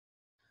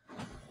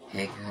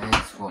Hey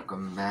guys,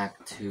 welcome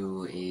back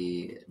to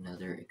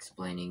another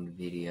explaining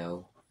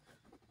video.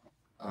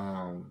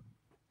 So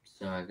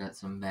I got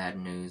some bad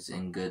news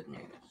and good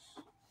news.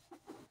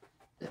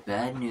 The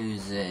bad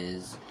news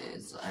is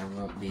I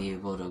won't be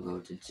able to go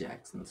to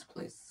Jackson's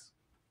place,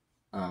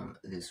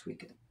 this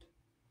weekend.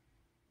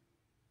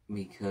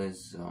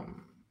 Because,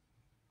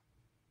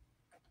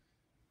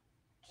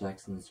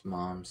 Jackson's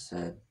mom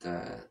said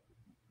that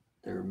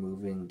they're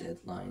moving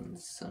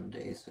deadlines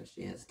Sunday, so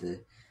she has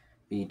to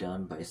be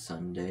done by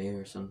Sunday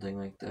or something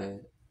like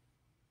that.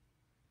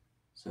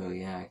 So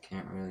yeah, I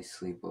can't really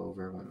sleep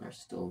over when they're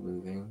still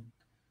moving.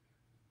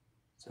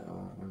 So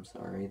I'm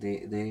sorry.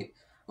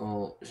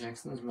 Well,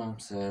 Jackson's mom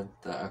said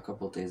that a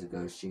couple days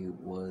ago she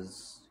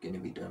was gonna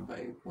be done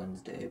by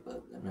Wednesday,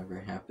 but that never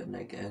happened,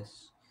 I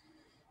guess.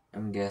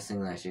 I'm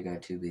guessing that she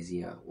got too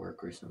busy at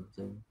work or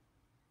something.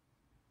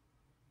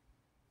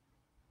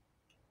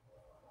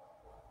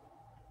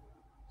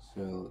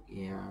 So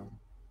yeah.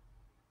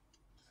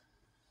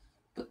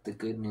 But the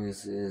good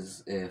news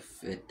is,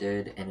 if it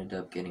did ended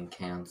up getting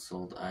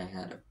canceled, I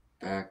had a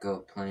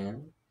backup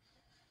plan.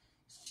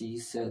 She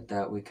said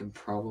that we can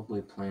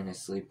probably plan a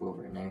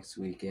sleepover next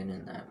weekend,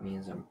 and that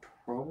means I'm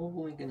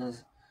probably gonna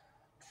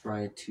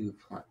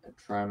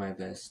try my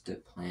best to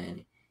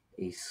plan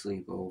a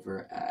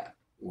sleepover at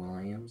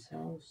William's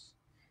house,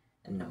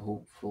 and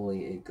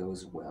hopefully it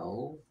goes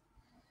well.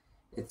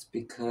 It's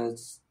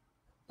because,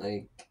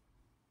 like,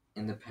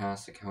 in the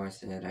past, like how I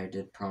said, I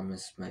did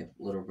promise my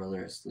little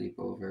brother a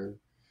sleepover,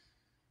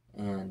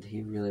 and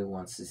he really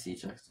wants to see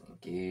Jackson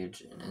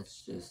engage, and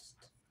it's just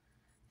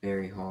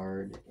very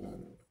hard,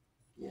 and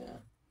yeah,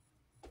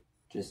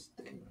 just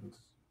things.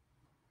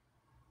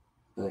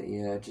 But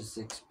yeah, just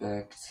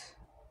expect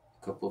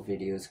a couple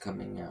videos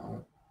coming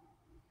out.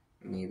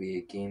 Maybe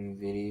a game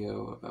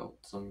video about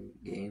some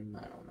game,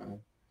 I don't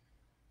know.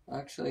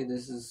 Actually,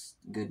 this is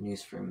good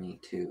news for me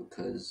too,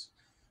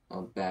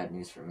 well, bad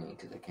news for me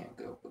because I can't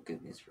go, but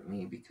good news for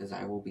me because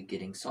I will be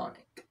getting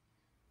Sonic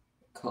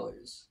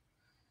Colors.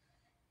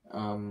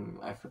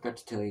 I forgot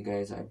to tell you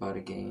guys I bought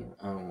a game.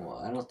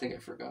 Well, I don't think I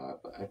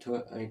forgot, but I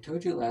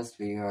told you last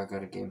video I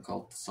got a game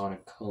called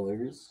Sonic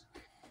Colors,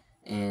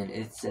 and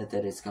it said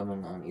that it's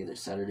coming on either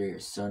Saturday or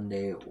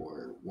Sunday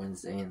or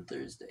Wednesday and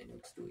Thursday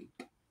next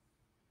week.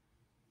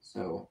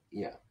 So,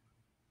 yeah.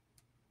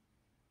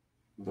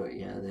 But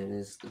yeah, that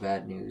is the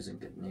bad news and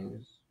good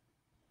news.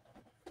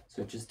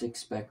 So just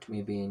expect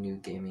maybe a new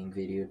gaming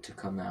video to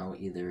come out,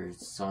 either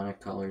Sonic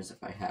Colors if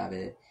I have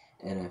it,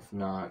 and if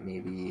not,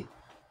 maybe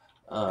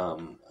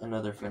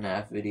another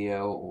FNAF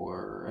video,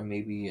 or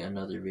maybe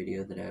another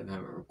video that I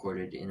haven't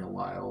recorded in a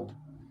while.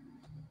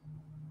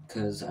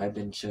 Because I've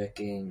been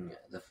checking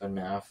the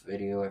FNAF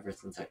video ever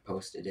since I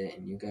posted it,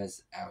 and you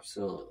guys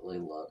absolutely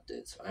loved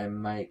it, so I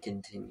might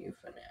continue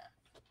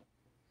FNAF.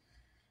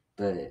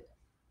 But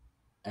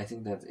I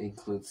think that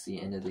includes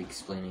the end of the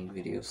explaining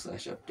video /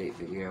 update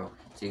video.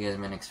 See you guys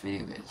in my next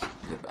video, guys.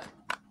 Goodbye.